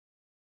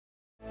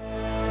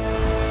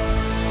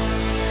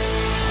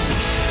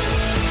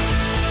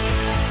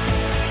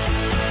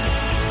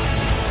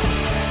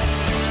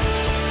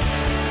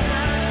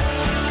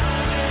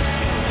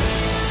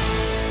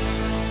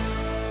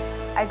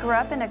grew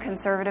up in a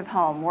conservative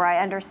home where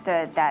I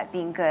understood that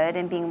being good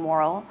and being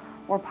moral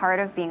were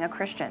part of being a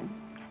Christian.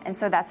 And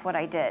so that's what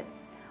I did.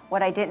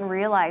 What I didn't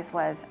realize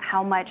was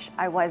how much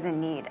I was in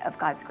need of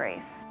God's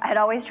grace. I had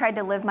always tried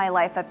to live my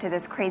life up to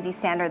this crazy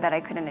standard that I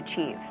couldn't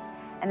achieve.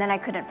 And then I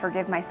couldn't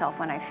forgive myself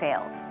when I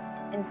failed.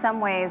 In some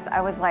ways,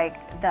 I was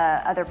like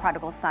the other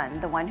prodigal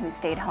son, the one who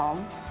stayed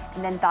home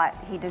and then thought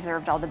he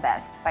deserved all the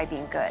best by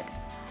being good.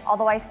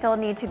 Although I still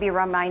need to be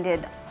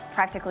reminded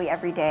practically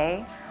every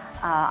day,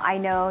 I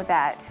know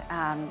that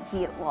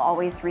he will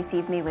always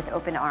receive me with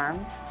open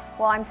arms.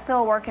 Well, I'm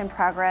still a work in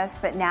progress,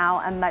 but now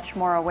I'm much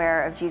more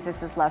aware of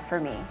Jesus' love for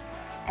me.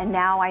 And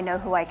now I know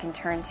who I can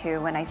turn to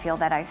when I feel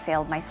that I've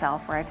failed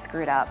myself or I've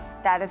screwed up.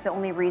 That is the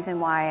only reason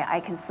why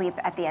I can sleep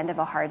at the end of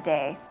a hard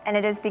day. And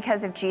it is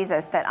because of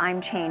Jesus that I'm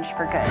changed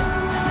for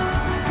good.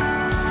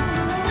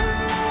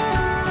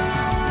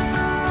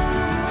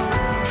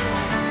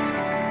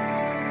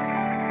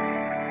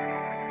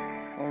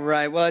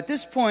 Right. Well, at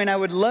this point, I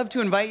would love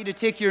to invite you to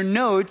take your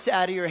notes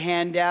out of your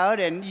handout,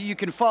 and you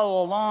can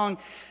follow along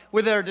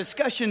with our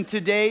discussion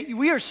today.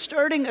 We are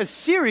starting a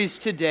series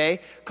today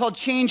called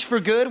Change for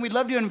Good. We'd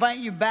love to invite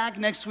you back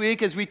next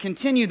week as we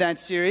continue that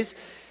series.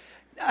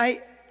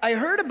 I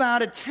heard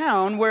about a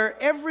town where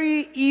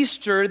every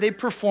Easter they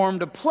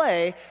performed a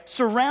play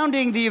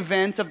surrounding the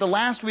events of the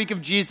last week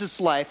of Jesus'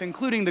 life,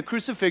 including the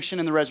crucifixion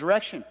and the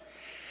resurrection.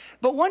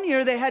 But one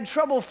year they had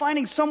trouble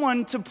finding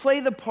someone to play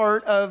the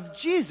part of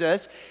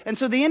Jesus, and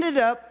so they ended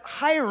up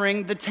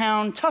hiring the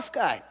town tough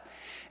guy.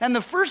 And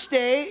the first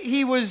day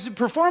he was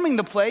performing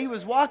the play, he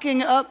was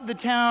walking up the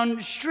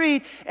town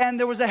street, and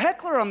there was a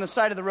heckler on the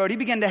side of the road. He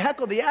began to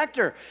heckle the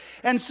actor.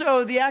 And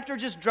so the actor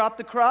just dropped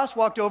the cross,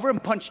 walked over,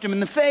 and punched him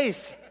in the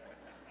face.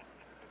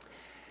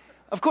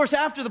 Of course,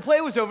 after the play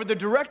was over, the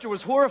director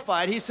was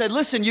horrified. He said,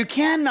 listen, you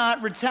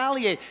cannot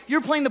retaliate. You're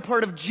playing the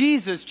part of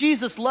Jesus.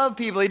 Jesus loved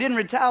people. He didn't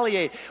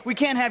retaliate. We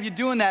can't have you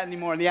doing that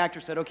anymore. And the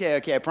actor said,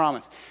 okay, I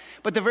promise.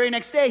 But the very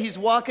next day, he's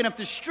walking up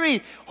the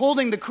street,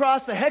 holding the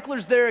cross. The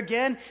heckler's there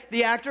again.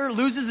 The actor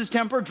loses his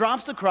temper,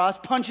 drops the cross,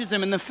 punches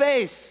him in the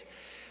face.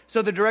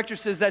 So the director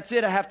says, that's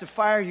it, I have to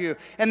fire you.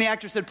 And the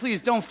actor said,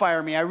 please don't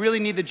fire me. I really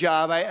need the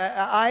job.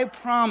 I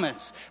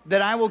promise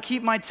that I will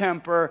keep my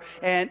temper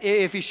and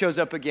if he shows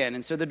up again.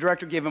 And so the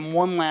director gave him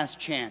one last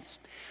chance.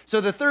 So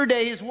the third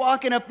day, he's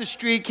walking up the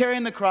street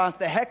carrying the cross.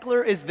 The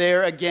heckler is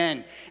there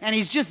again. And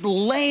he's just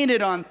laying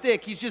it on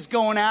thick. He's just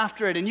going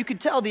after it. And you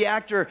could tell the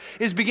actor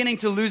is beginning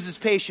to lose his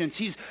patience.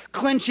 He's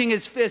clenching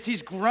his fists.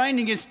 He's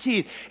grinding his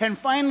teeth. And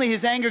finally,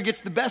 his anger gets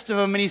the best of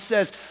him. And he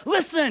says,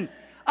 listen,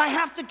 I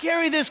have to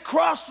carry this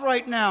cross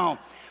right now,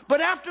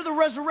 but after the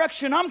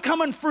resurrection, I'm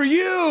coming for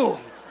you.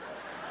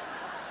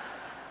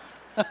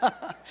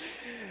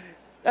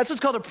 That's what's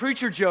called a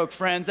preacher joke,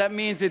 friends. That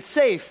means it's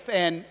safe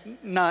and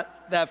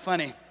not that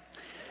funny.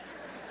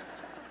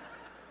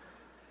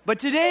 But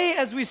today,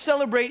 as we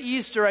celebrate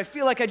Easter, I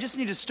feel like I just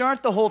need to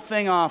start the whole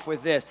thing off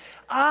with this.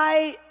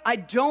 I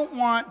don't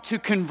want to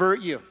convert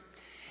you,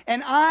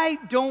 and I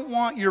don't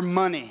want your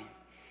money.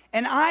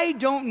 And I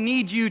don't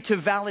need you to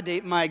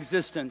validate my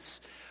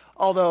existence,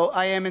 although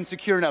I am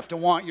insecure enough to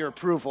want your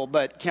approval,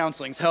 but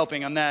counseling's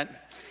helping on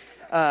that.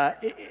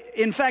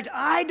 In fact,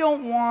 I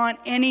don't want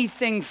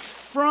anything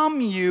from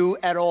you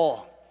at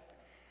all.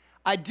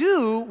 I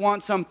do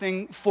want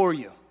something for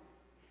you.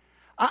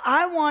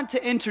 I want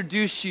to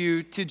introduce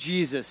you to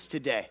Jesus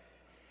today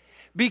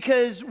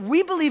because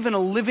we believe in a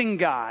living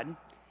God,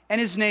 and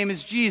his name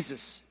is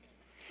Jesus.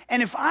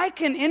 And if I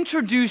can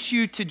introduce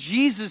you to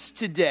Jesus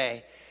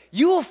today,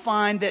 you will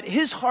find that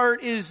his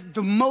heart is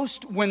the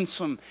most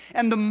winsome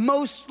and the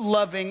most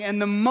loving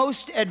and the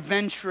most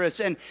adventurous.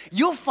 And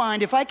you'll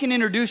find, if I can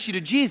introduce you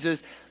to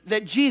Jesus,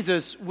 that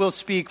Jesus will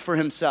speak for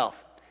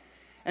himself.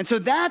 And so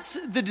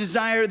that's the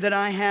desire that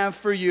I have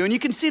for you. And you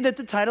can see that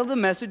the title of the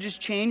message is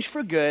Change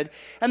for Good.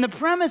 And the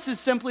premise is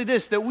simply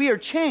this, that we are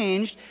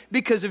changed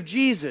because of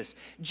Jesus.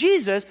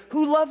 Jesus,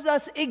 who loves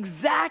us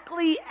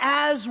exactly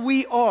as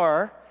we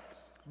are,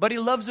 but he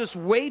loves us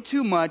way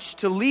too much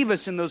to leave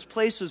us in those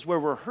places where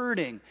we're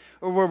hurting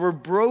or where we're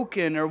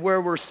broken or where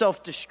we're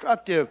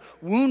self-destructive,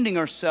 wounding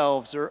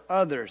ourselves or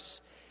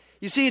others.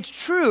 You see, it's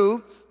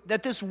true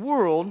that this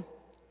world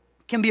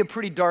can be a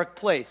pretty dark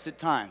place at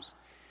times.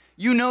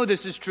 You know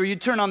this is true. You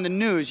turn on the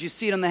news, you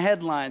see it on the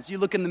headlines. You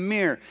look in the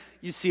mirror,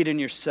 you see it in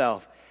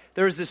yourself.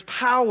 There's this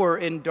power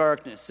in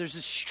darkness. There's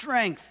this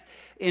strength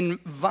in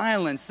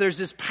violence. There's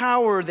this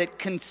power that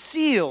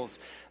conceals,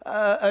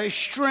 a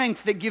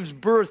strength that gives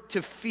birth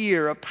to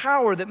fear, a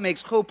power that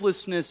makes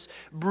hopelessness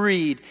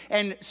breed.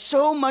 And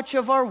so much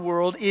of our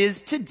world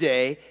is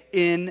today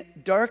in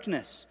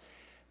darkness.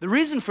 The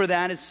reason for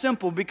that is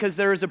simple, because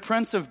there is a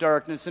prince of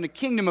darkness and a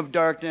kingdom of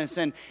darkness,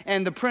 and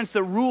the prince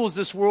that rules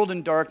this world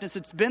in darkness.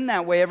 It's been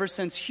that way ever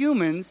since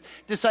humans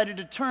decided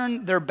to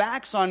turn their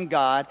backs on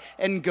God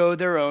and go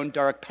their own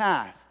dark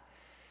path.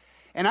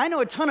 And I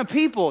know a ton of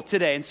people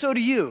today, and so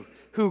do you,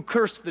 who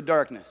curse the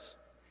darkness.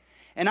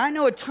 And I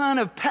know a ton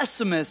of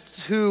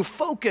pessimists who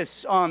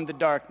focus on the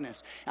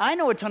darkness. I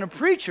know a ton of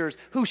preachers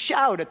who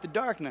shout at the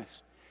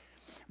darkness.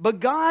 But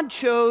God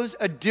chose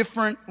a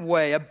different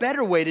way, a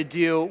better way to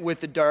deal with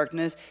the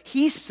darkness.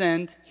 He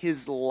sent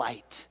his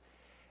light.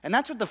 And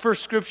that's what the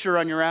first scripture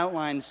on your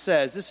outline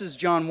says. This is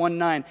John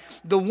 1:9.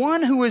 The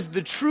one who is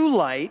the true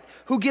light,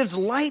 who gives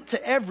light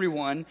to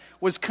everyone,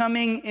 was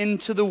coming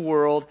into the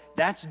world.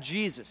 That's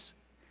Jesus.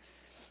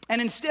 And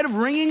instead of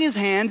wringing his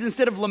hands,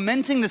 instead of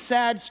lamenting the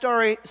sad,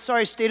 sorry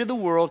state of the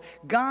world,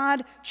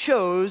 God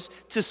chose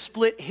to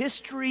split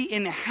history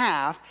in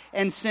half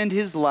and send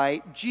his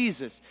light,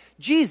 Jesus.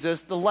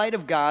 Jesus, the light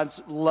of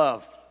God's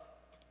love.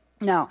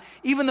 Now,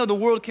 even though the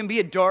world can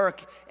be a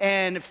dark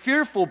and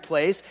fearful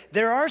place,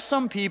 there are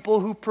some people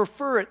who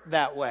prefer it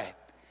that way.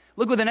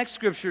 Look what the next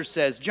scripture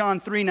says,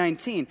 John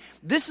 3:19.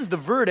 This is the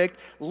verdict.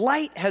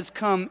 Light has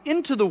come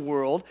into the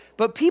world,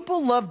 but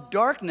people loved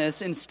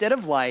darkness instead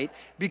of light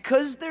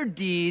because their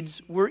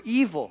deeds were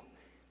evil.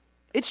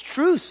 It's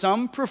true,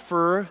 some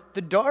prefer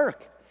the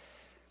dark.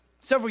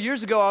 Several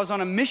years ago, I was on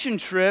a mission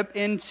trip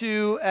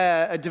into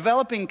a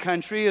developing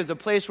country. It was a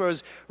place where it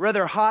was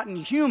rather hot and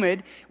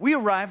humid. We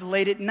arrived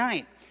late at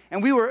night.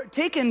 And we were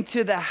taken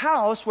to the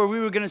house where we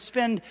were going to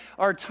spend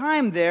our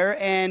time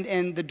there,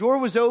 and the door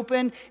was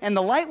open, and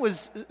the light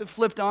was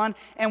flipped on,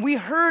 and we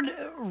heard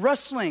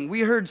rustling. We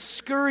heard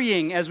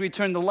scurrying as we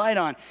turned the light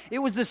on. It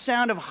was the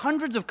sound of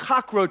hundreds of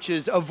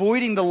cockroaches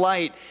avoiding the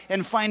light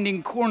and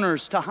finding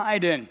corners to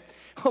hide in.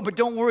 Oh, but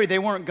don't worry, they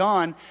weren't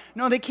gone.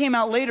 No, they came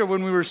out later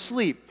when we were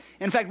asleep.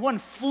 In fact, one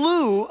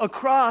flew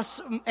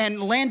across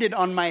and landed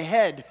on my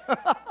head.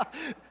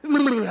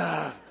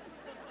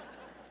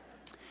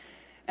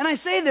 And I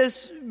say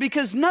this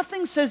because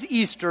nothing says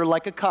Easter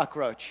like a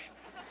cockroach.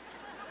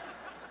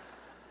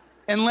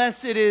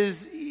 Unless it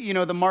is,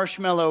 the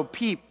marshmallow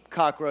peep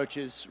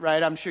cockroaches,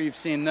 right? I'm sure you've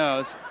seen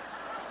those.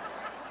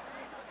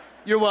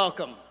 You're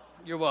welcome.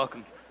 You're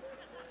welcome.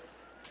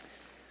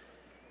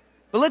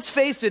 But let's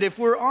face it, if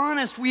we're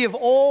honest, we have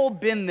all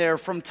been there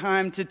from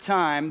time to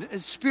time,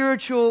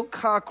 spiritual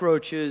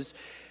cockroaches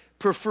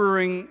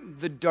preferring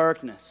the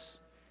darkness.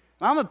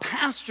 I'm a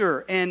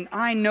pastor, and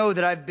I know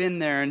that I've been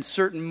there in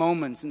certain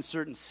moments, in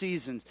certain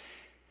seasons.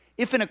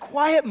 If in a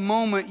quiet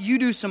moment you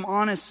do some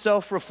honest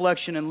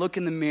self-reflection and look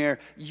in the mirror,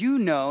 you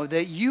know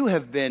that you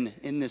have been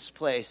in this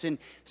place. In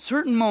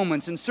certain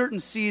moments, in certain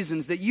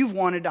seasons that you've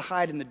wanted to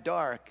hide in the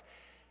dark.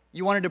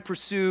 You wanted to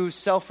pursue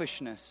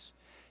selfishness.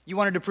 You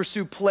wanted to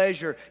pursue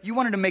pleasure. You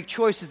wanted to make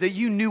choices that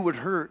you knew would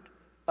hurt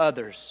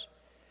others.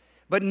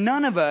 But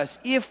none of us,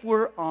 if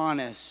we're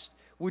honest,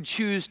 would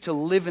choose to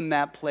live in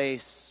that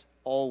place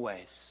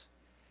always.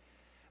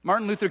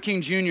 Martin Luther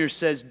King Jr.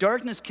 says,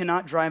 darkness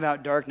cannot drive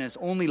out darkness.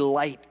 Only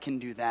light can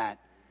do that.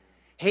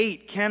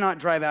 Hate cannot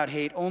drive out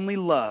hate. Only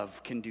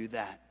love can do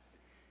that.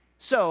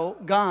 So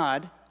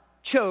God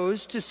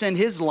chose to send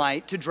his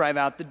light to drive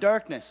out the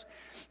darkness.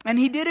 And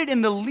he did it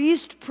in the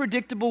least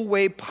predictable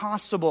way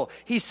possible.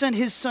 He sent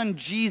his son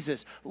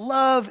Jesus,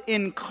 love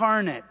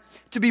incarnate,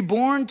 to be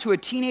born to a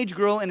teenage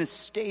girl in a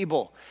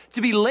stable, to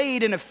be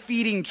laid in a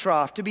feeding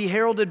trough, to be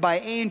heralded by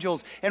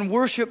angels and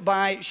worshiped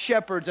by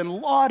shepherds and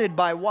lauded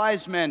by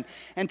wise men,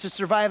 and to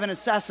survive an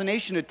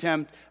assassination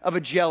attempt of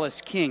a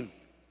jealous king.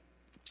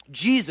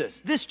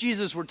 Jesus, this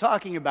Jesus we're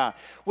talking about,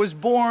 was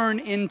born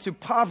into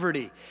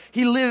poverty.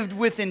 He lived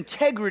with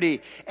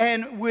integrity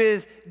and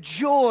with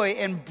joy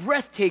and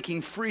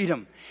breathtaking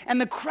freedom. And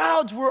the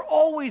crowds were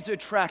always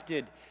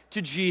attracted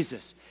to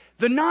Jesus.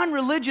 The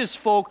non-religious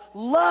folk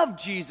loved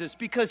Jesus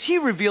because he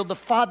revealed the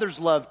Father's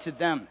love to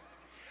them.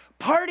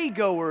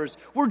 Partygoers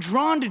were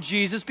drawn to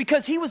Jesus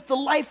because he was the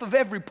life of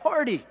every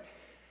party.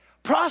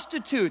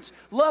 Prostitutes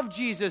loved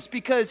Jesus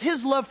because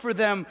his love for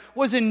them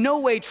was in no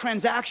way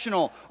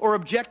transactional or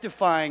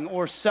objectifying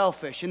or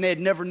selfish, and they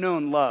had never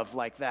known love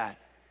like that.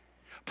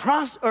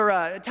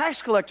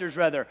 Tax collectors,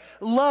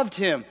 loved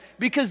him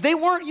because they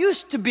weren't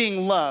used to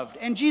being loved,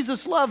 and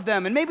Jesus loved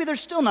them, and maybe they're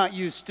still not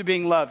used to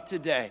being loved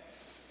today.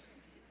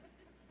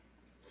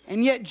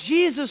 And yet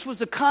Jesus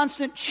was a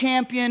constant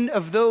champion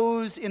of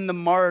those in the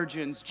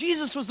margins.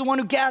 Jesus was the one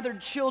who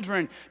gathered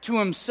children to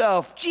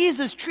himself.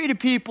 Jesus treated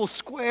people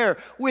square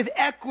with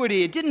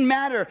equity. It didn't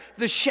matter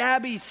the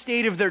shabby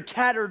state of their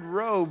tattered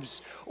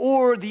robes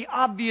or the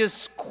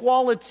obvious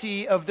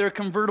quality of their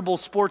convertible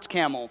sports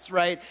camels,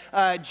 right?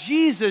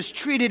 Jesus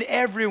treated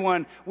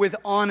everyone with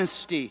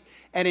honesty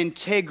and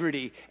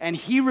integrity, and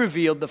he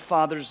revealed the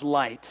Father's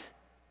light.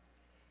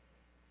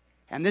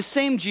 And this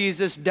same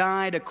Jesus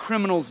died a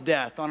criminal's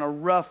death on a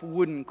rough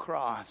wooden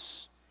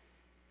cross.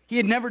 He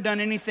had never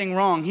done anything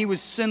wrong. He was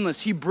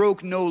sinless. He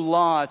broke no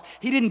laws.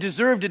 He didn't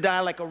deserve to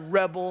die like a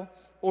rebel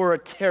or a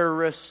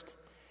terrorist.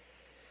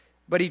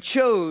 But he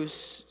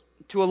chose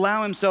to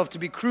allow himself to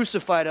be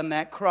crucified on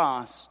that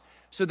cross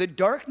so that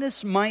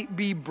darkness might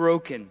be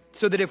broken,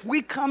 so that if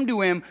we come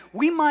to him,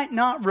 we might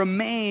not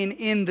remain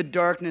in the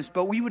darkness,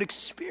 but we would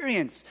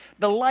experience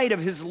the light of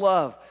his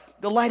love,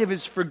 the light of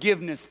his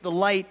forgiveness, the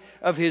light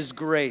of his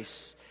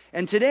grace.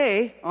 And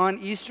today, on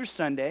Easter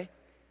Sunday,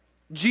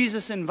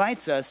 Jesus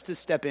invites us to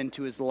step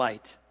into his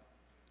light.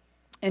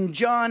 In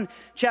John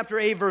chapter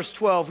 8, verse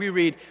 12, we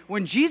read,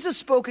 when Jesus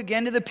spoke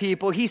again to the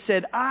people, he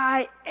said,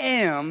 I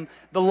am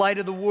the light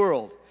of the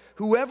world.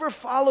 Whoever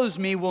follows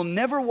me will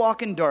never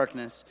walk in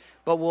darkness,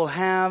 but will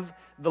have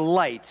the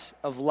light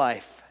of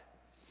life.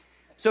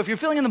 So if you're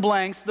filling in the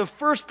blanks, the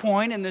first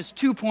point in this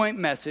 2-point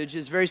message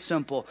is very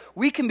simple.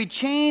 We can be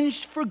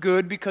changed for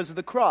good because of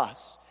the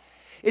cross.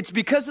 It's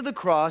because of the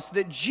cross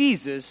that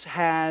Jesus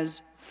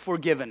has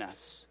forgiven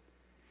us.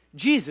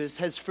 Jesus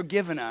has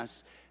forgiven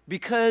us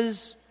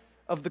because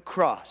of the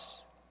cross.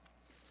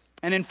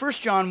 And in 1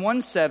 John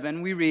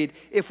 1:7, we read,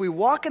 if we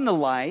walk in the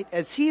light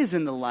as he is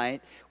in the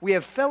light, we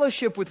have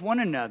fellowship with one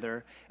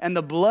another, and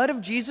the blood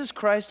of Jesus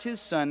Christ, his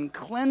Son,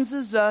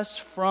 cleanses us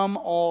from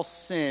all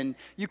sin.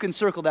 You can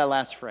circle that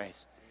last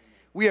phrase.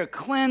 We are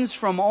cleansed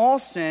from all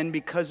sin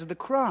because of the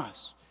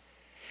cross.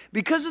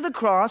 Because of the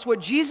cross, what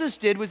Jesus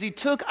did was he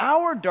took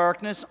our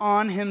darkness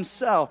on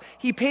himself.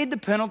 He paid the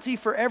penalty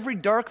for every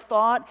dark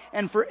thought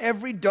and for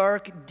every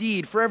dark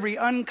deed, for every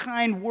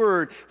unkind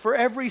word, for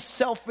every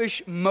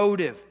selfish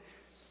motive.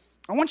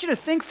 I want you to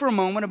think for a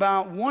moment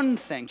about one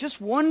thing,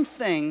 just one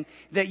thing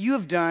that you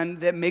have done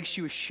that makes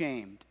you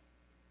ashamed.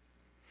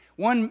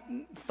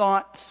 One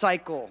thought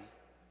cycle,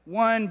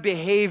 one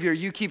behavior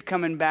you keep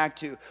coming back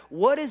to.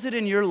 What is it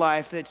in your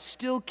life that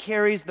still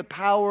carries the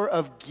power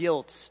of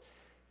guilt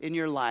in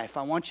your life?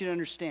 I want you to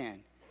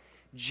understand,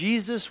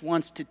 Jesus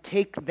wants to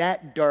take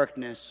that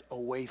darkness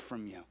away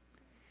from you.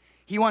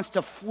 He wants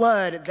to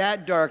flood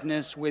that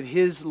darkness with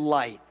his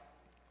light.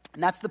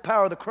 And that's the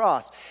power of the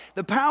cross.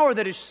 The power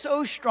that is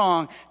so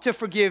strong to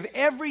forgive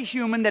every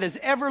human that has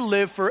ever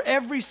lived for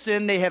every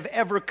sin they have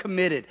ever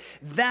committed.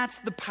 That's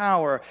the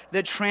power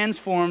that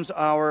transforms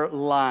our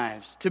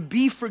lives. To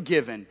be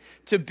forgiven,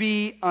 to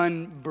be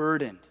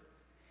unburdened.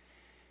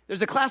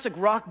 There's a classic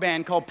rock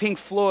band called Pink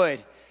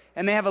Floyd,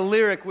 and they have a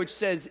lyric which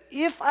says,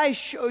 if I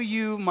show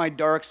you my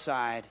dark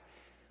side,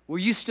 will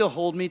you still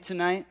hold me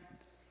tonight?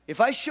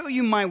 If I show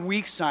you my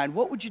weak side,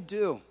 what would you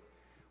do?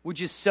 Would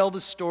you sell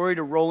the story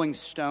to Rolling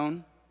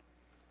Stone?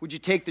 Would you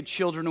take the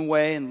children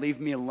away and leave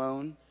me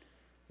alone?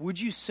 Would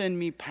you send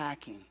me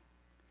packing?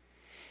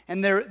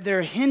 And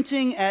they're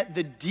hinting at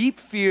the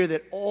deep fear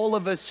that all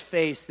of us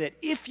face, that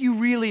if you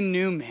really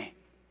knew me,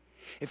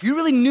 if you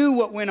really knew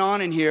what went on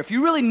in here, if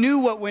you really knew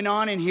what went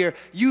on in here,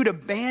 you'd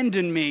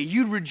abandon me,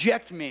 you'd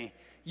reject me,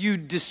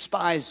 you'd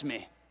despise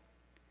me.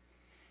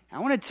 I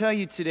want to tell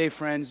you today,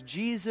 friends,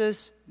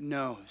 Jesus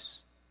knows.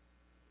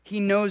 He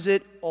knows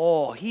it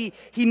all. He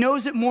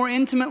knows it more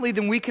intimately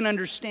than we can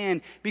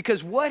understand,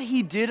 because what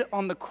he did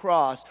on the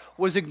cross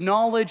was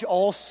acknowledge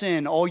all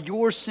sin, all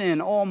your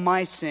sin, all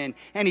my sin,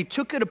 and he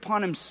took it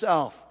upon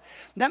himself.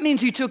 That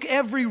means he took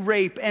every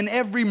rape and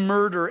every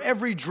murder,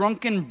 every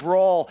drunken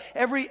brawl,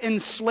 every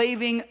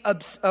enslaving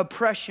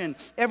oppression,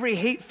 every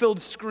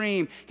hate-filled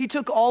scream. He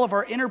took all of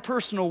our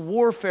interpersonal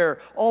warfare,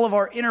 all of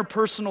our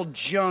interpersonal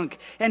junk,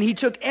 and he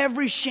took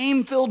every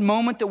shame-filled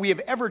moment that we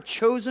have ever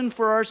chosen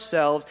for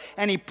ourselves,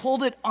 and he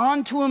pulled it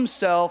onto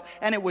himself,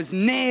 and it was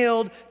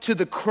nailed to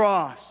the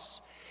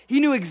cross. He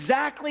knew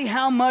exactly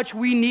how much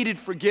we needed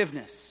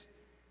forgiveness.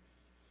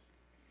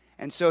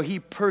 And so he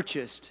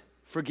purchased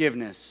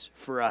forgiveness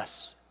for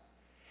us.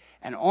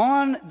 And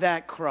on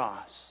that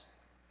cross,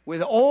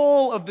 with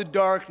all of the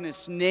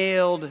darkness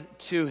nailed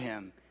to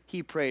him,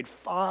 he prayed,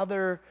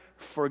 Father,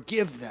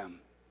 forgive them,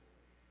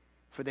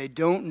 for they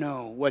don't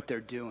know what they're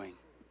doing.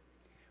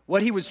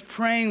 What he was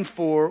praying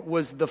for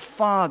was the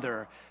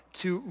Father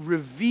to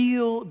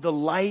reveal the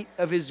light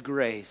of his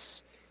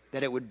grace,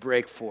 that it would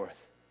break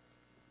forth.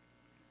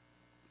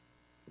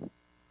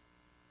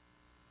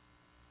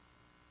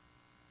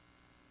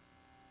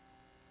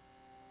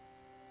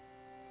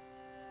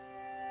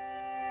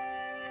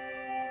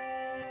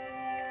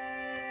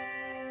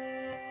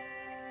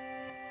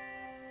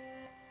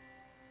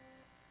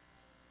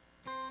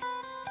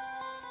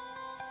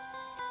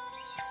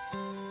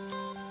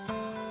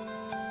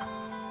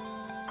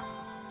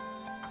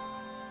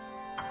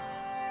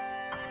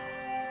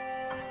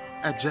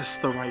 At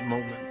just the right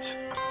moment,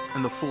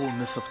 in the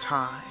fullness of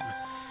time,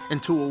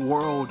 into a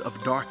world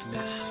of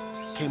darkness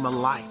came a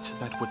light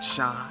that would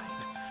shine.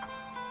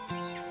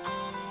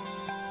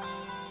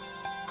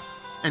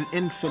 An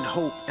infant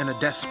hope in a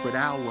desperate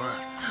hour,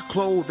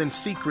 clothed in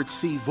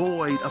secrecy,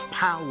 void of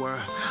power,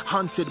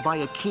 hunted by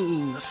a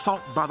king,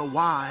 sought by the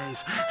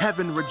wise,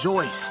 heaven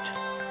rejoiced,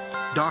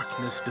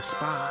 darkness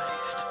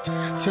despised,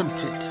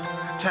 tempted,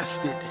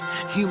 tested,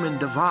 human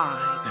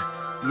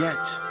divine,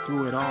 yet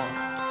through it all,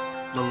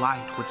 the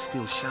light would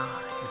still shine.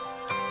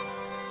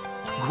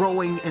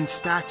 Growing in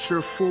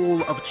stature,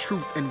 full of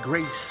truth and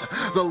grace,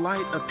 the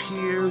light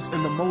appears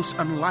in the most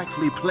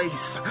unlikely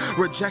place.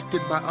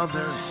 Rejected by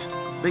others,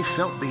 they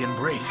felt the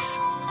embrace.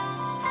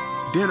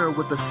 Dinner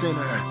with a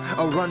sinner,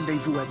 a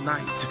rendezvous at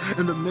night,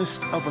 in the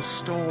midst of a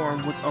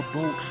storm with a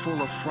boat full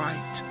of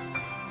fright.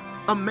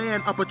 A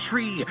man up a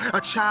tree,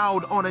 a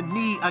child on a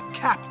knee, a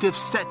captive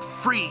set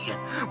free.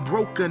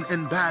 Broken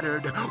and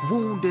battered,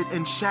 wounded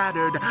and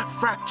shattered,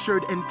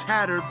 fractured and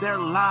tattered, their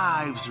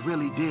lives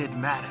really did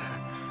matter.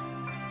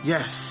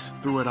 Yes,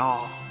 through it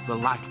all, the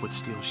light would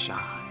still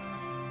shine.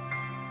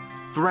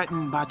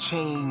 Threatened by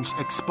change,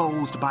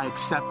 exposed by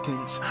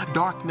acceptance,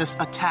 darkness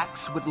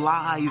attacks with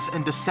lies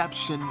and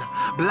deception.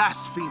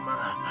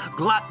 Blasphemer,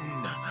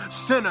 glutton,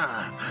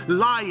 sinner,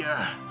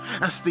 liar.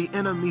 As the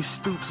enemy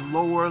stoops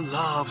lower,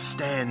 love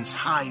stands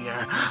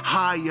higher,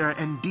 higher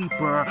and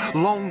deeper,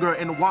 longer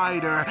and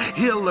wider.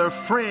 Healer,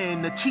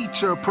 friend,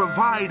 teacher,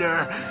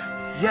 provider.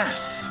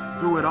 Yes,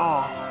 through it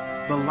all,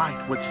 the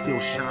light would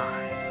still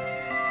shine.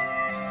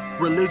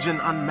 Religion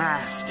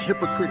unmasked,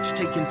 hypocrites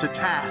taken to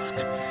task,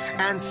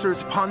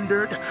 answers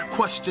pondered,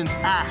 questions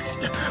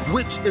asked.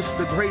 Which is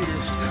the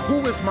greatest? Who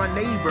is my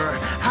neighbor?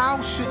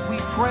 How should we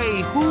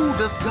pray? Who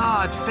does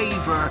God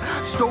favor?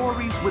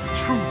 Stories with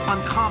truth,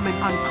 uncommon,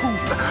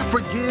 uncouth.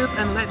 Forgive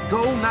and let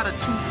go, not a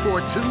tooth for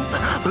a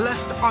tooth.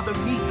 Blessed are the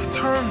meek,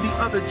 turn the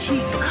other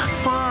cheek.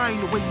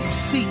 Find when you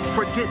seek,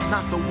 forget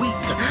not the weak.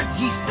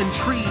 Yeast and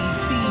trees,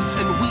 seeds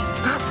and wheat,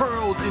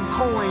 pearls and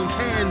coins,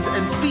 hands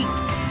and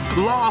feet.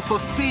 Law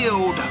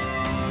fulfilled,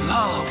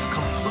 love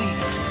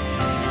complete.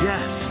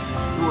 Yes,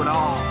 through it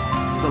all,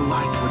 the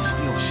light would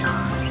still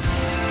shine.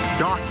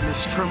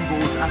 Darkness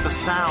trembles at the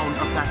sound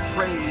of that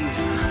phrase.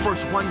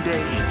 First 1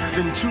 day,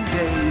 then 2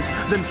 days,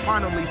 then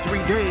finally 3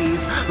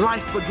 days.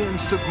 Life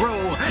begins to grow,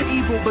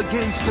 evil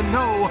begins to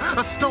know.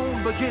 A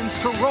stone begins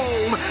to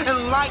roll,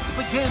 and light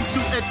begins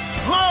to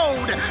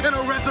explode in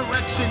a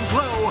resurrection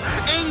glow.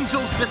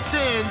 Angels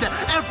descend,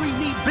 every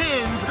knee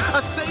bends.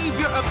 A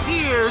Savior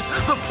appears,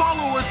 the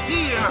followers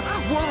hear.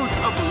 Words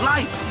of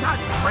life,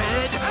 not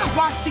dread.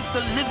 Why seek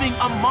the living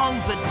among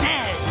the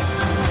dead?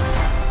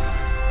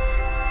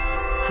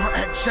 For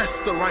at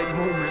just the right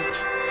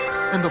moment,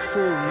 in the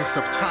fullness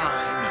of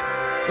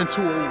time,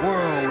 into a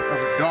world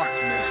of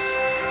darkness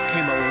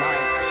came a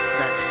light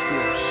that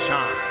still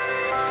shines.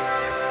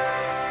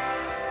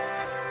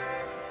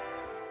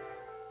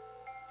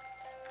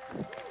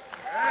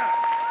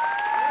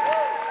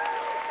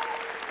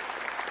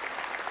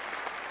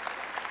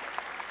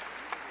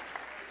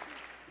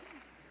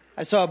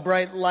 I saw a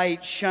bright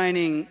light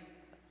shining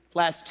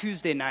last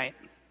Tuesday night.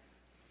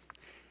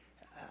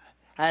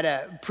 I had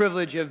a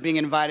privilege of being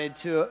invited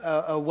to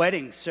a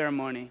wedding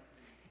ceremony.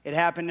 It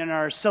happened in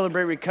our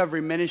Celebrate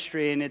Recovery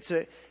ministry, and it's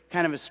a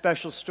kind of a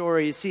special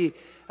story. You see,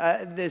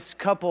 this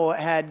couple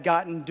had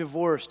gotten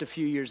divorced a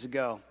few years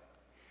ago.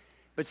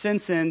 But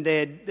since then,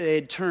 they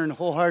had turned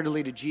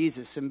wholeheartedly to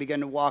Jesus and begun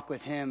to walk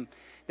with him.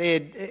 They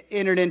had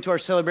entered into our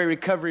Celebrate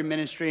Recovery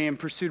ministry and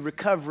pursued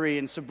recovery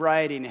and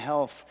sobriety and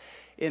health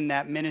in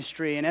that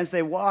ministry. And as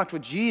they walked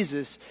with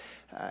Jesus,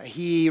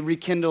 he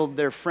rekindled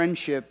their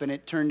friendship, and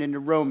it turned into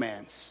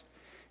romance.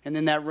 And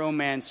then that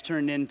romance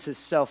turned into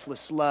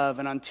selfless love.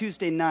 And on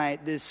Tuesday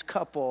night, this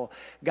couple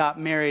got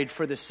married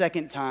for the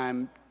second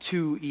time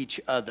to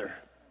each other.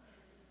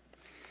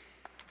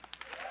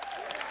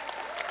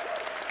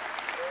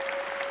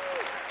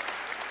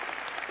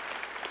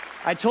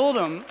 I told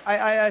them,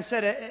 I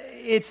said,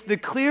 it's the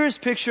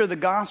clearest picture of the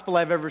gospel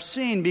I've ever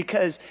seen,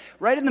 because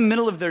right in the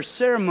middle of their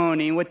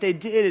ceremony, what they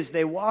did is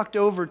they walked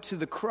over to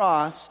the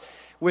cross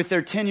with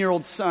their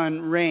 10-year-old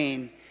son,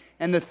 Rain,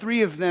 and the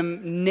three of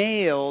them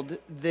nailed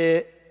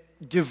the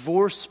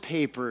divorce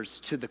papers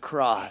to the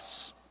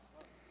cross.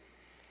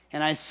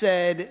 And I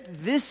said,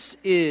 this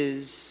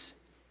is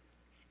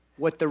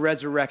what the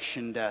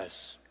resurrection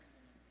does,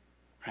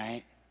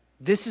 right?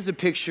 This is a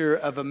picture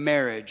of a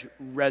marriage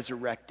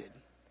resurrected.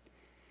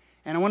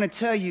 And I want to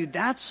tell you,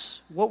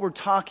 that's what we're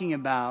talking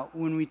about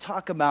when we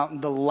talk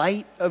about the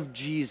light of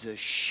Jesus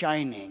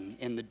shining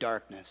in the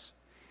darkness.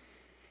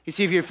 You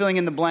see, if you're filling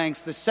in the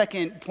blanks, the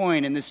second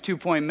point in this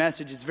 2-point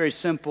message is very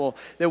simple,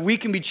 that we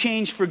can be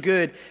changed for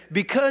good.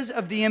 Because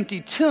of the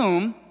empty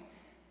tomb,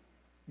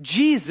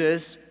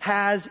 Jesus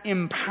has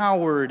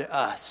empowered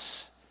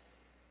us.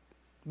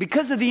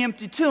 Because of the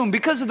empty tomb,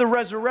 because of the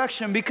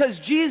resurrection, because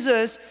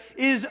Jesus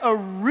is a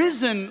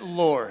risen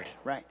Lord,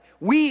 right?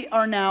 We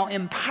are now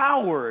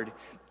empowered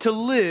to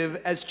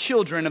live as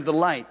children of the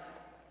light.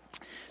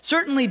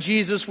 Certainly,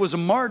 Jesus was a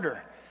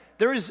martyr.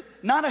 There is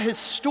not a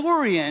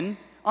historian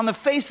on the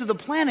face of the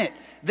planet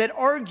that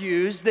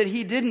argues that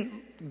he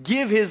didn't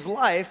give his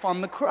life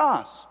on the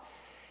cross.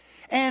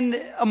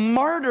 And a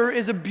martyr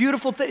is a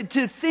beautiful thing.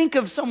 To think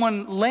of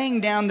someone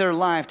laying down their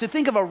life, to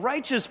think of a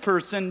righteous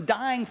person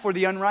dying for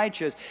the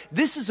unrighteous,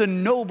 this is a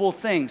noble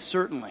thing,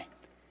 certainly.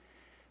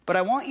 But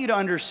I want you to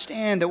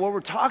understand that what we're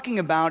talking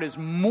about is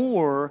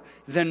more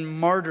than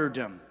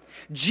martyrdom.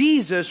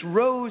 Jesus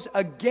rose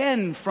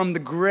again from the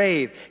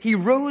grave. He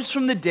rose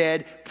from the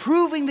dead,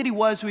 proving that he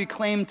was who he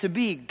claimed to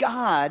be,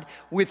 God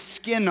with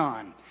skin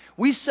on.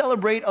 We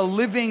celebrate a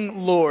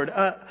living Lord,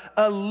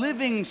 a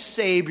living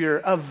Savior,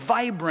 a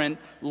vibrant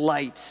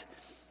light.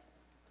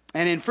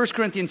 And in 1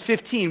 Corinthians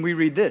 15, we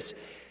read this: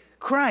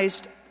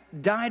 Christ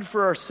died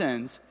for our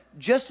sins,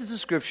 just as the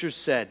Scriptures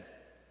said.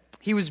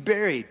 He was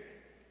buried.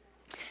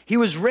 He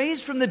was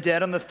raised from the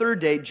dead on the third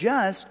day,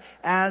 just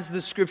as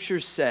the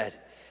Scriptures said.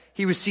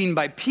 He was seen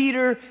by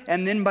Peter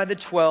and then by the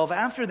 12.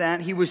 After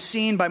that, he was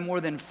seen by more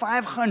than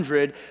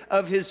 500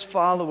 of his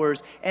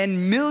followers.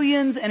 And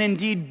millions and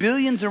indeed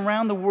billions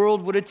around the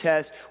world would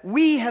attest,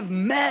 we have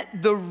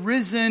met the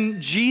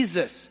risen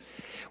Jesus.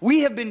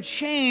 We have been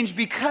changed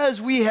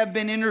because we have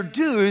been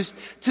introduced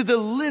to the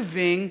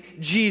living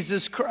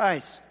Jesus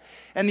Christ.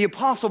 And the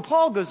Apostle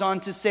Paul goes on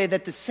to say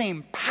that the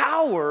same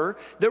power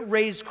that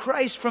raised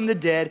Christ from the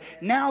dead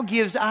now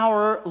gives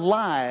our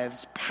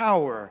lives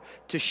power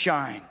to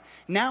shine.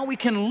 Now we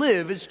can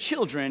live as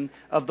children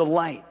of the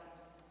light.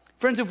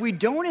 Friends, if we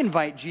don't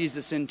invite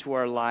Jesus into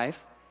our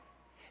life,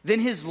 then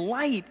his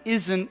light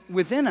isn't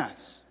within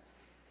us.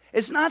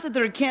 It's not that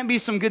there can't be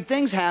some good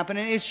things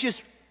happening. It's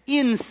just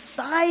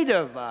inside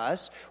of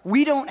us,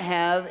 we don't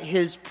have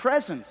his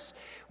presence.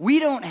 We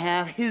don't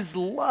have his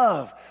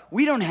love.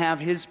 We don't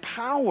have his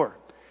power.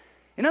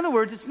 In other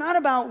words, it's not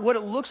about what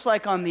it looks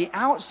like on the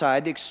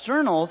outside, the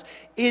externals.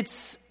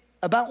 It's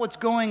about what's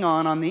going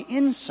on the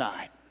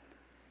inside.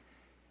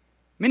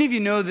 Many of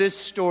you know this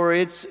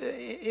story. It's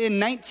in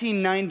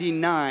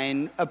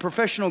 1999, a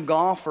professional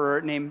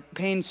golfer named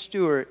Payne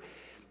Stewart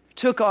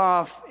took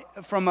off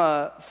from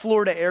a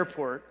Florida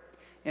airport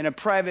in a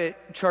private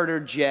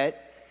chartered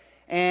jet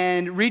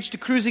and reached a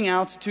cruising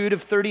altitude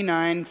of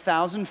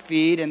 39,000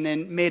 feet and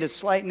then made a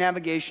slight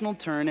navigational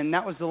turn, and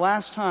that was the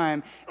last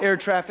time air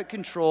traffic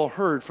control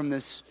heard from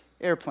this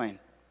airplane.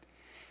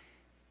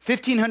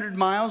 1,500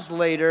 miles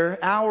later,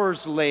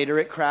 hours later,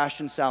 it crashed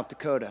in South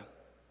Dakota.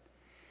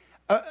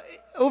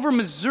 Over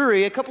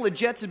Missouri, a couple of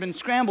jets had been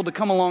scrambled to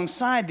come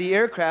alongside the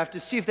aircraft to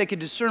see if they could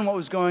discern what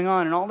was going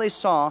on, and all they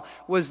saw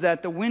was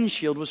that the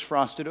windshield was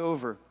frosted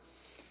over.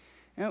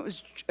 And it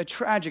was a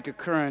tragic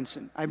occurrence,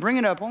 and I bring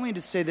it up only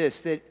to say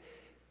this, that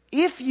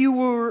if you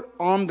were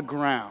on the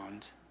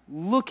ground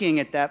looking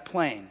at that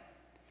plane,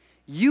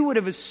 you would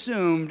have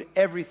assumed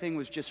everything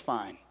was just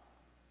fine.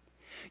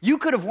 You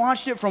could have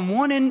watched it from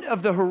one end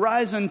of the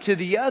horizon to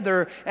the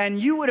other,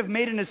 and you would have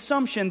made an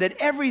assumption that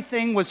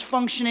everything was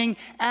functioning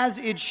as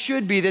it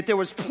should be, that there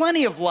was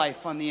plenty of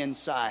life on the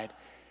inside,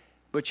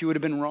 but you would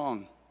have been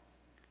wrong.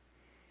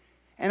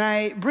 And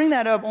I bring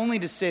that up only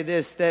to say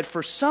this, that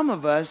for some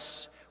of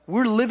us,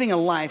 we're living a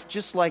life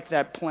just like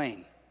that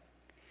plane.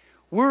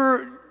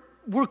 We're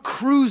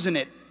cruising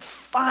at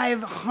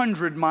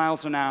 500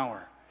 miles an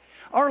hour.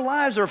 Our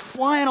lives are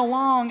flying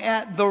along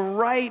at the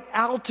right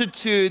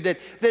altitude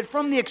that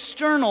from the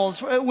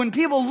externals, when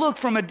people look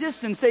from a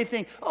distance, they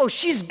think, oh,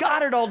 she's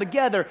got it all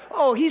together.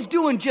 Oh, he's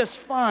doing just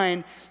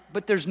fine.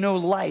 But there's no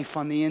life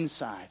on the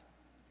inside.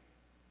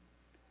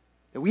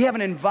 That we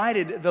haven't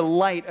invited the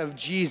light of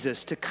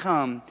Jesus to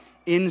come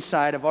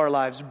inside of our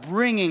lives,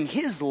 bringing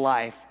his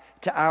life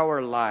to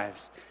our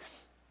lives.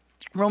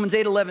 Romans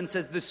 8:11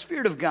 says, the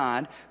Spirit of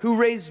God, who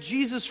raised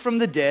Jesus from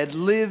the dead,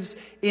 lives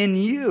in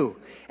you.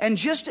 And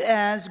just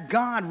as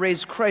God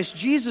raised Christ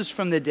Jesus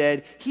from the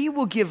dead, he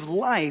will give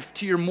life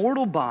to your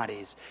mortal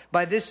bodies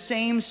by this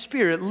same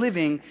Spirit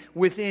living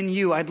within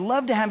you. I'd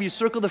love to have you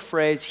circle the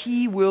phrase,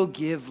 he will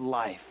give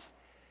life.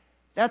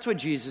 That's what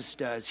Jesus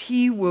does.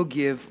 He will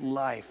give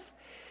life.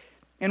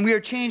 And we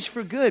are changed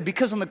for good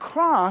because on the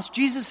cross,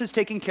 Jesus has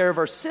taken care of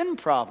our sin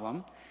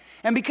problem.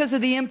 And because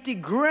of the empty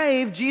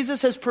grave,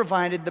 Jesus has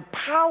provided the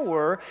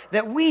power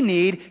that we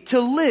need to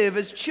live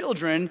as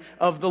children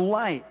of the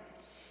light.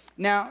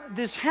 Now,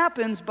 this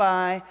happens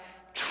by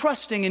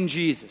trusting in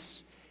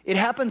Jesus. It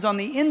happens on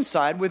the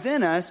inside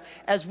within us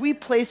as we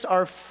place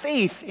our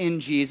faith in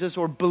Jesus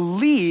or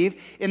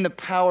believe in the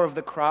power of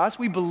the cross.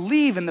 We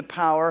believe in the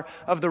power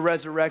of the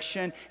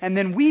resurrection, and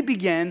then we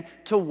begin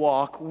to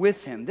walk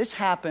with him. This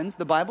happens,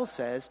 the Bible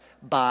says,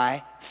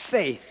 by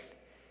faith.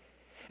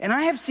 And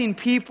I have seen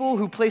people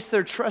who place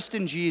their trust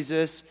in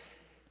Jesus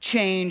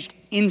changed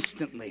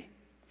instantly.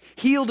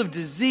 Healed of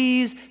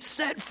disease,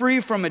 set free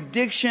from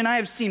addiction. I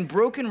have seen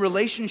broken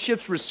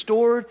relationships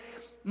restored.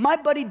 My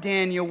buddy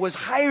Daniel was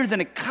higher than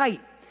a kite.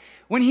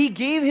 When he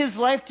gave his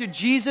life to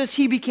Jesus,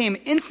 he became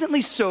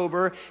instantly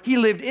sober. He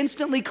lived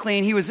instantly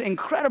clean. He was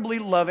incredibly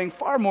loving,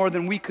 far more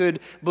than we could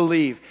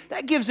believe.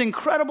 That gives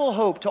incredible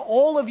hope to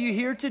all of you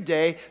here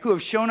today who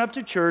have shown up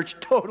to church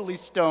totally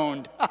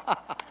stoned.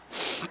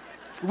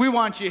 We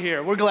want you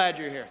here. We're glad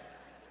you're here.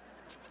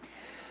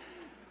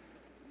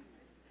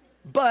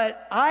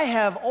 But I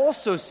have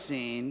also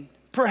seen,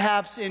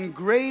 perhaps in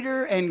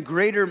greater and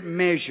greater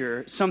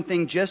measure,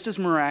 something just as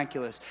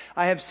miraculous.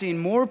 I have seen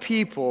more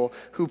people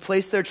who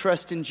place their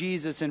trust in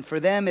Jesus, and for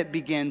them it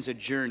begins a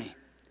journey.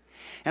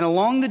 And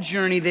along the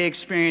journey, they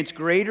experience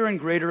greater and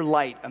greater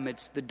light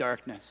amidst the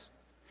darkness.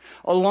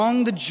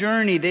 Along the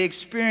journey, they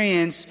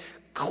experience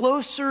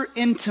closer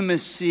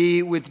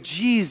intimacy with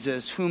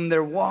Jesus, whom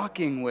they're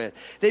walking with.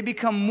 They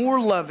become more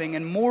loving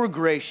and more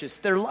gracious.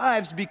 Their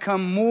lives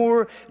become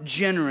more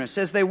generous.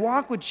 As they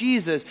walk with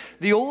Jesus,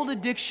 the old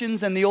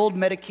addictions and the old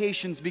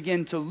medications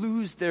begin to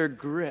lose their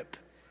grip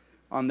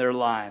on their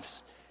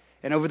lives.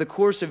 And over the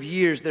course of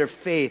years, their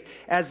faith,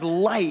 as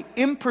light,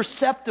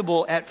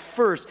 imperceptible at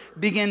first,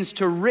 begins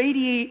to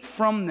radiate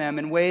from them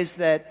in ways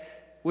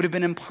that would have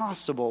been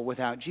impossible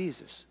without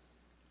Jesus.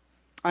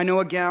 I know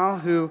a gal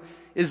who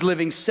is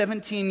living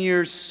 17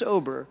 years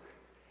sober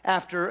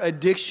after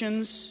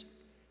addictions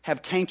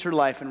have tanked her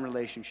life and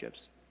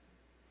relationships.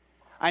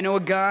 I know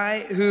a guy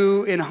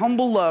who, in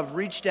humble love,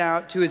 reached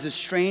out to his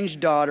estranged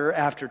daughter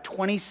after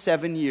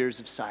 27 years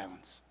of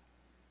silence.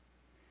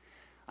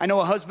 I know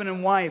a husband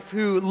and wife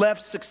who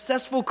left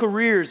successful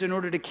careers in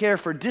order to care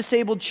for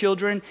disabled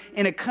children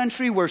in a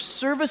country where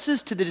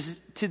services to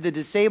the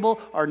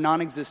disabled are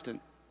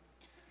non-existent.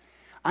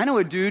 I know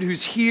a dude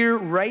who's here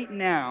right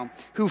now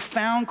who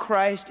found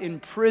Christ in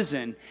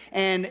prison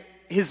and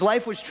his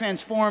life was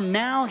transformed.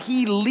 Now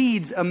he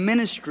leads a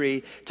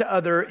ministry to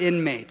other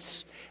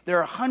inmates. There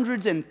are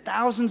hundreds and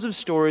thousands of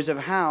stories of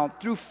how,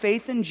 through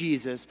faith in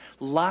Jesus,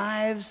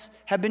 lives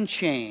have been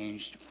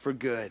changed for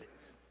good.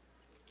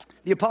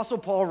 The Apostle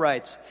Paul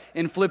writes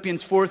in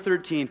Philippians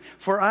 4:13,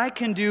 "For I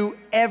can do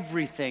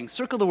everything,"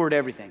 circle the word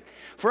everything,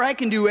 "for I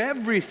can do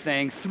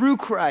everything through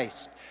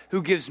Christ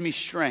who gives me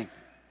strength."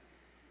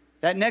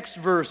 That next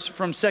verse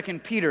from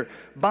 2 Peter,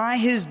 "By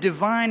his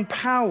divine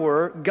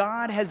power,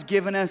 God has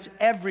given us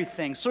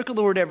everything." Circle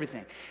the word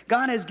everything.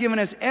 God has given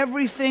us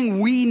everything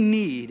we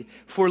need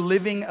for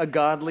living a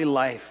godly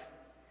life.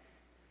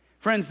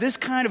 Friends, this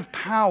kind of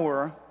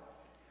power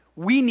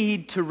we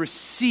need to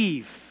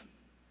receive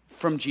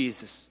from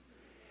Jesus.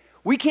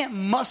 We can't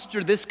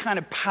muster this kind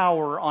of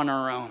power on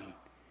our own.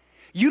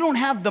 You don't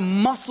have the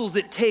muscles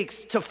it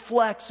takes to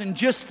flex in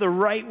just the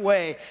right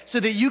way so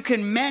that you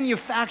can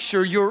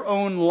manufacture your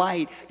own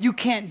light. You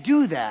can't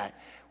do that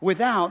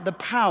without the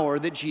power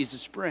that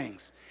Jesus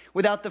brings,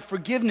 without the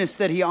forgiveness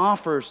that he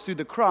offers through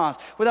the cross,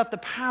 without the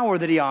power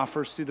that he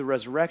offers through the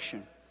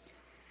resurrection.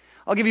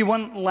 I'll give you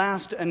one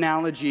last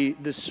analogy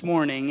this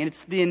morning, and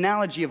it's the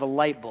analogy of a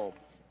light bulb.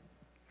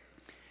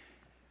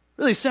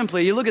 Really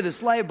simply, you look at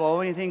this light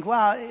bulb and you think,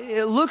 wow,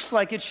 it looks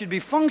like it should be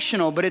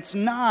functional, but it's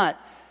not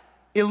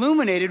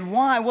illuminated.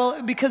 Why?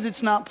 Well, because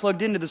it's not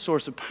plugged into the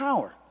source of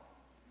power.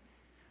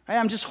 Right?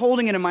 I'm just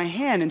holding it in my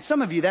hand, and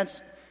some of you, that's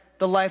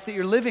the life that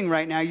you're living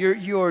right now.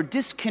 You're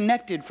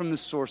disconnected from the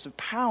source of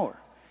power.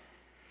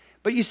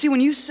 But you see, when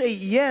you say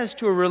yes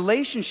to a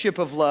relationship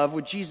of love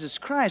with Jesus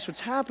Christ, what's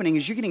happening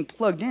is you're getting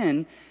plugged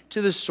in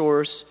to the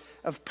source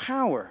of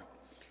power.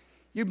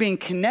 You're being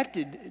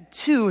connected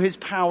to his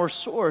power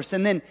source.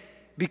 And then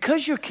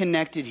because you're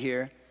connected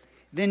here,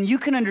 then you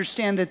can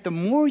understand that the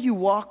more you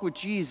walk with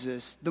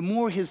Jesus, the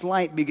more his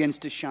light begins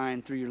to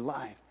shine through your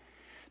life.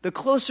 The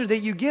closer that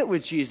you get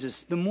with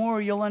Jesus, the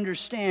more you'll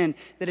understand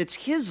that it's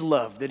his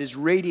love that is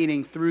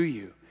radiating through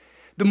you.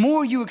 The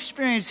more you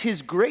experience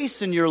his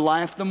grace in your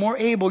life, the more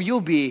able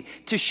you'll be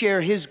to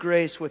share his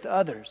grace with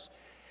others.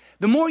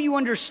 The more you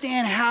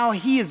understand how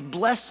he is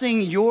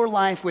blessing your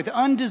life with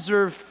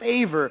undeserved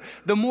favor,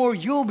 the more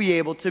you'll be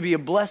able to be a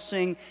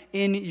blessing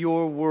in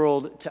your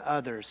world to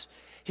others.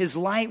 His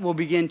light will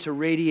begin to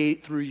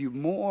radiate through you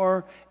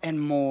more and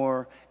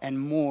more and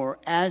more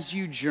as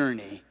you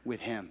journey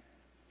with him.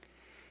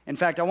 In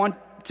fact, I want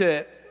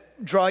to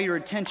draw your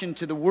attention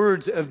to the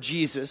words of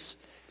Jesus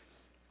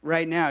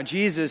right now.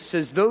 Jesus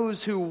says,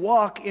 "Those who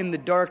walk in the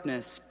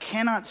darkness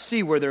cannot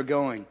see where they're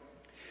going.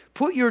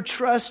 Put your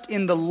trust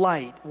in the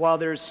light while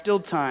there is still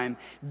time.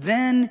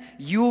 Then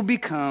you will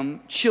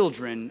become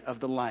children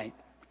of the light."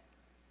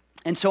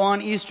 And so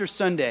on Easter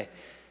Sunday,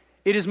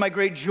 it is my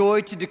great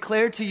joy to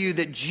declare to you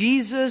that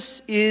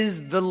Jesus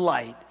is the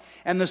light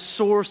and the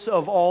source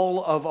of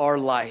all of our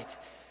light.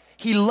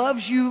 He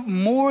loves you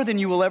more than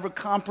you will ever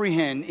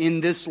comprehend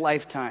in this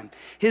lifetime.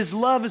 His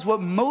love is what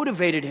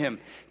motivated him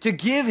to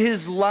give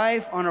his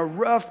life on a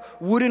rough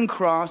wooden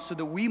cross so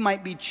that we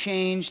might be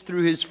changed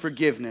through his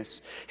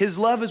forgiveness. His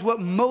love is what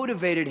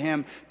motivated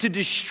him to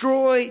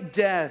destroy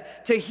death,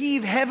 to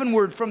heave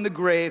heavenward from the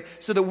grave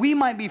so that we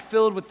might be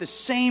filled with the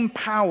same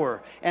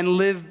power and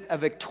live a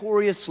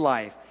victorious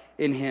life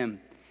in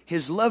him.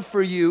 His love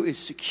for you is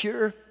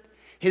secure.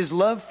 His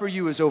love for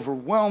you is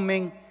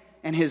overwhelming.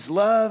 And his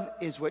love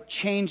is what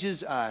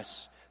changes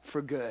us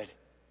for good.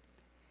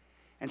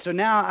 And so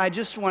now I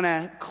just want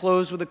to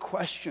close with a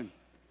question.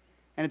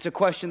 And it's a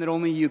question that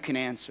only you can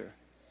answer.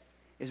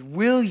 Is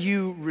will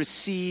you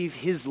receive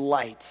his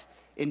light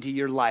into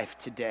your life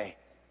today?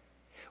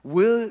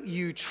 Will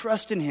you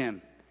trust in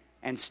him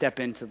and step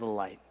into the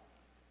light?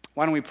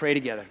 Why don't we pray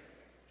together?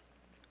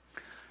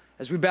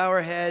 As we bow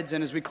our heads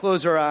and as we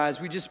close our eyes,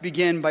 we just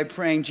begin by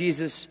praying,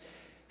 Jesus,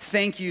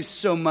 thank you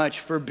so much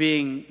for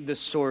being the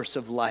source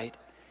of light.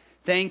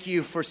 Thank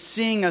you for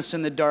seeing us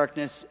in the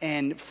darkness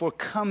and for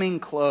coming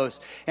close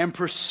and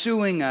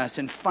pursuing us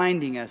and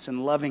finding us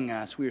and loving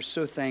us. We are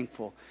so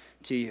thankful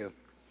to you.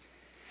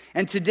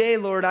 And today,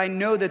 Lord, I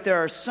know that there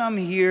are some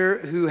here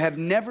who have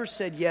never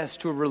said yes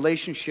to a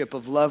relationship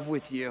of love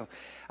with you.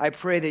 I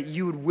pray that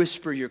you would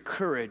whisper your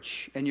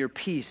courage and your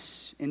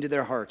peace into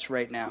their hearts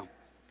right now.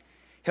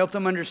 Help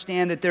them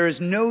understand that there is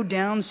no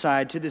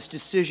downside to this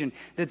decision,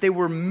 that they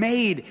were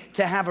made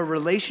to have a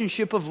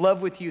relationship of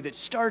love with you that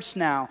starts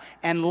now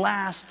and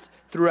lasts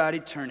throughout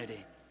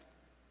eternity.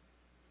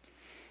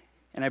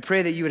 And I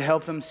pray that you would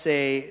help them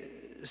say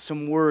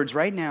some words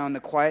right now in the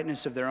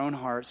quietness of their own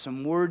heart,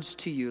 some words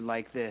to you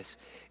like this: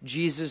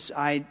 Jesus,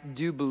 I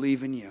do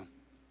believe in you.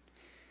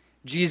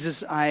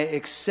 Jesus, I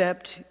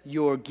accept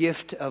your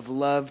gift of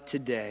love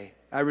today.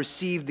 I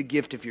receive the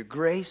gift of your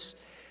grace.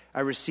 I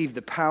receive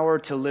the power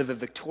to live a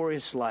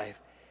victorious life.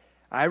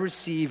 I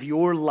receive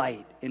your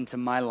light into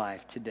my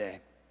life today.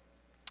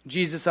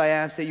 Jesus, I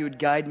ask that you would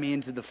guide me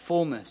into the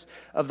fullness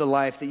of the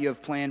life that you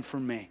have planned for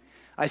me.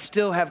 I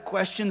still have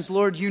questions,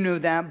 Lord, you know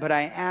that, but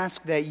I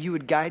ask that you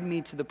would guide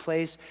me to the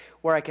place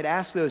where I could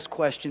ask those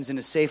questions in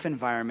a safe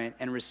environment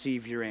and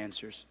receive your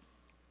answers.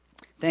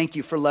 Thank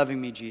you for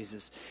loving me,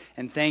 Jesus,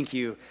 and thank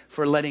you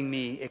for letting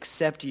me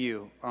accept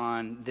you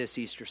on this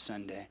Easter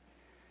Sunday.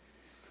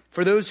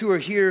 For those who are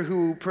here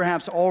who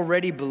perhaps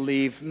already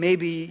believe,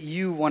 maybe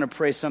you want to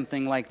pray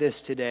something like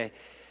this today.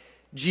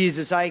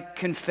 Jesus, I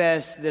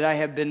confess that I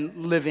have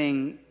been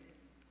living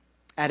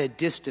at a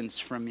distance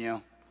from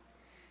you,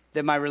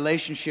 that my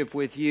relationship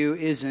with you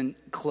isn't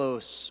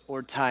close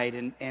or tight,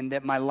 and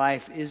that my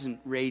life isn't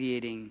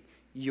radiating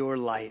your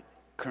light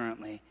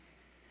currently.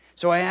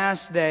 So I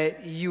ask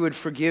that you would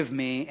forgive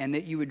me and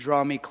that you would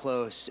draw me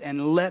close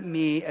and let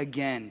me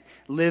again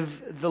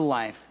live the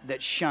life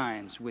that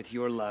shines with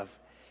your love.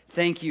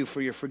 Thank you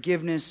for your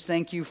forgiveness.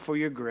 Thank you for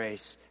your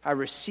grace. I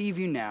receive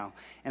you now,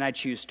 and I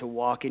choose to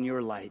walk in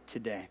your light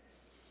today.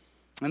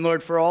 And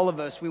Lord, for all of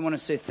us, we want to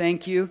say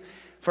thank you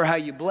for how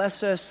you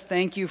bless us.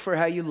 Thank you for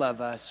how you love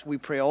us. We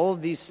pray all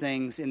of these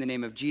things in the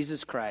name of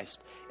Jesus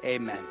Christ.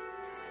 Amen.